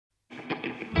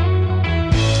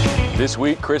This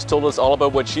week, Chris told us all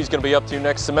about what she's going to be up to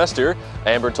next semester.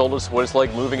 Amber told us what it's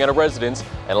like moving out of residence,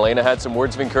 and Alaina had some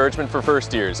words of encouragement for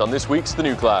first years on this week's The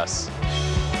New Class.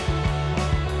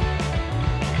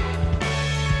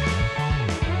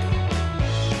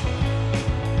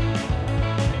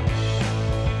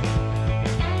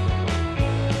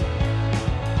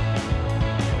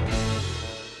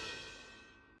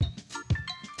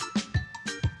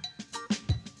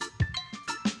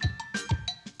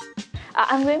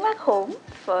 I'm going back home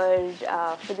for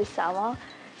the summer,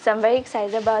 so I'm very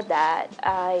excited about that.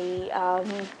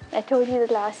 I told you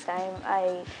the last time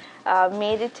I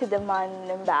made it to the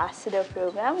MUN Ambassador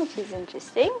program, which is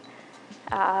interesting.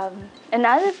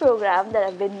 Another program that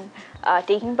I've been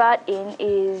taking part in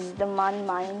is the MUN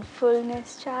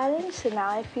Mindfulness Challenge. So now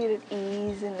I feel at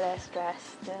ease and less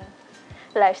stressed, and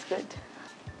life's good.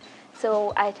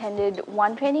 So I attended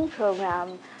one training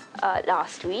program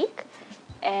last week.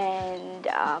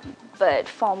 But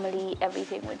formally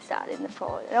everything would start in the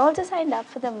fall. And I also signed up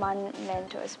for the MUN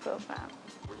Mentors program.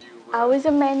 I was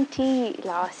a mentee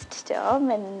last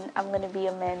term, and I'm going to be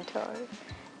a mentor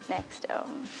next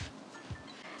term.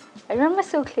 I remember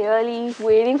so clearly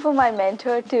waiting for my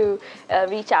mentor to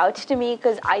reach out to me,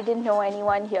 because I didn't know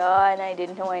anyone here and I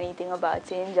didn't know anything about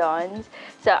St. John's.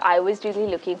 So I was really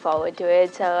looking forward to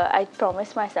it. So I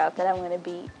promised myself that I'm going to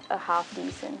be a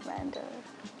half-decent mentor.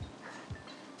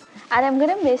 And I'm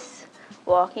gonna miss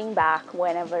walking back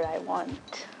whenever I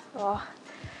want. Oh,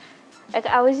 like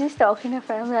I was just talking to a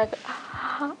friend, I'm like,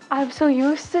 I'm so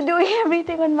used to doing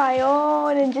everything on my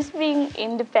own and just being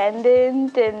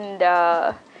independent and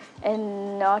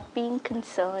not being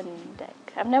concerned.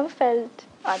 Like I've never felt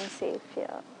unsafe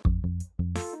here.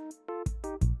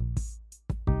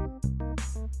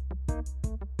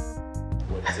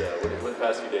 What the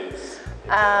past few days?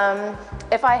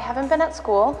 If I haven't been at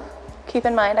school, keep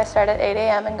in mind I start at 8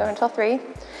 a.m. and go until 3.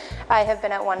 I have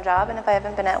been at one job, and if I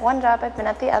haven't been at one job, I've been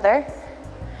at the other.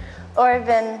 Or I've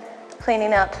been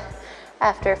cleaning up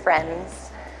after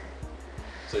friends.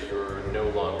 So you're no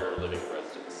longer living in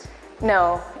residence?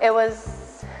 No,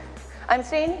 I'm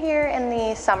staying here in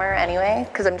the summer anyway,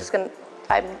 because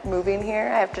I'm moving here.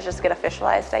 I have to just get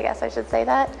officialized, I guess I should say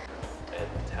that. And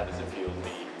how does it feel to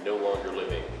be no longer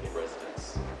living in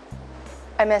residence?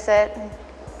 I miss it.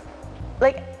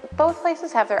 Like, both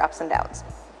places have their ups and downs.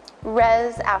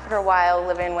 Res, after a while,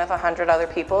 living with 100 other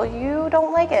people, you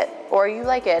don't like it, or you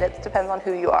like it. It depends on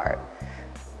who you are.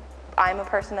 I'm a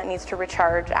person that needs to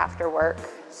recharge after work,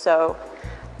 so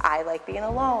I like being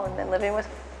alone, and living with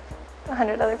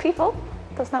 100 other people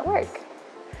does not work.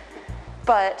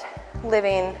 But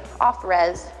living off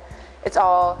res, it's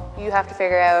all, you have to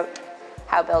figure out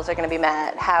how bills are gonna be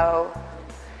met, how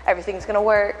everything's gonna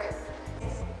work.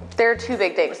 There are two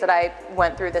big things that I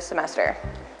went through this semester.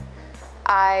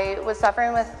 I was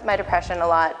suffering with my depression a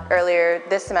lot earlier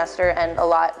this semester and a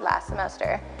lot last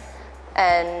semester.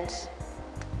 And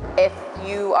if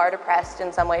you are depressed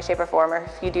in some way, shape, or form, or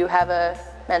if you do have a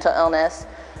mental illness,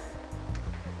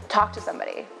 talk to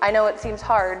somebody. I know it seems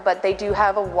hard, but they do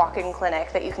have a walk-in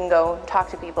clinic that you can go talk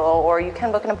to people, or you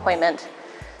can book an appointment.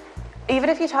 Even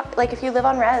if you talk, like if you live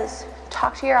on res,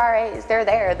 talk to your RAs, they're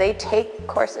there, they take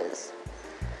courses.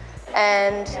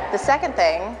 And the second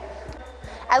thing,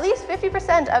 at least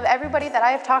 50% of everybody that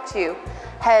I have talked to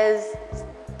has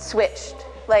switched.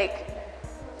 Like,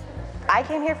 I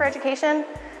came here for education,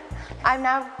 I'm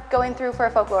now going through for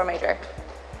a folklore major.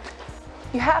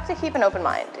 You have to keep an open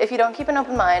mind. If you don't keep an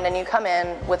open mind and you come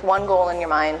in with one goal in your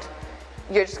mind,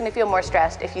 you're just gonna feel more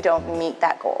stressed if you don't meet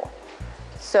that goal.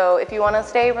 So if you wanna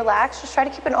stay relaxed, just try to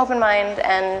keep an open mind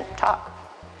and talk.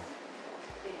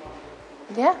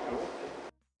 Yeah.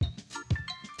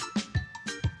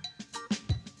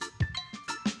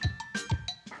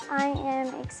 I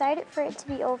am excited for it to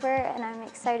be over, and I'm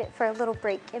excited for a little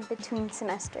break in between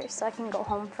semesters so I can go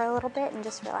home for a little bit and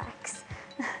just relax.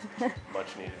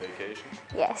 Much needed vacation?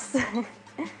 Yes.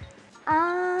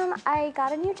 I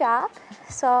got a new job,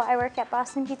 so I work at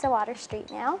Boston Pizza Water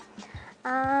Street now.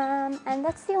 And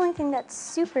that's the only thing that's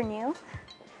super new.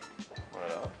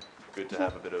 Well, good to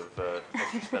have a bit of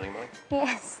extra spending money.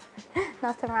 Yes,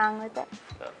 nothing wrong with it.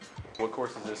 Yeah. What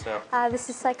course is this now? This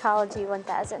is Psychology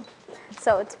 1000.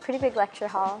 So it's a pretty big lecture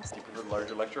hall. Do you prefer the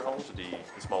larger lecture halls or the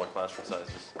smaller classroom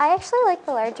sizes? I actually like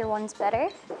the larger ones better.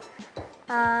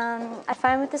 I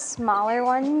find with the smaller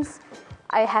ones,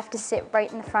 I have to sit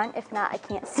right in the front. If not, I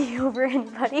can't see over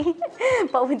anybody.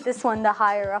 But with this one, the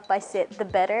higher up I sit, the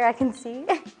better I can see.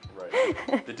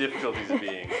 Right. The difficulties of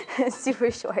being super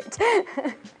short.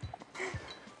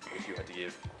 If you had to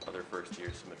give other first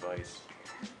years some advice?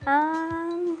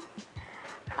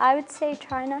 I would say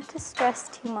try not to stress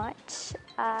too much,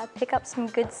 pick up some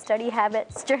good study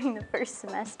habits during the first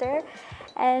semester,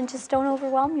 and just don't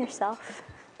overwhelm yourself.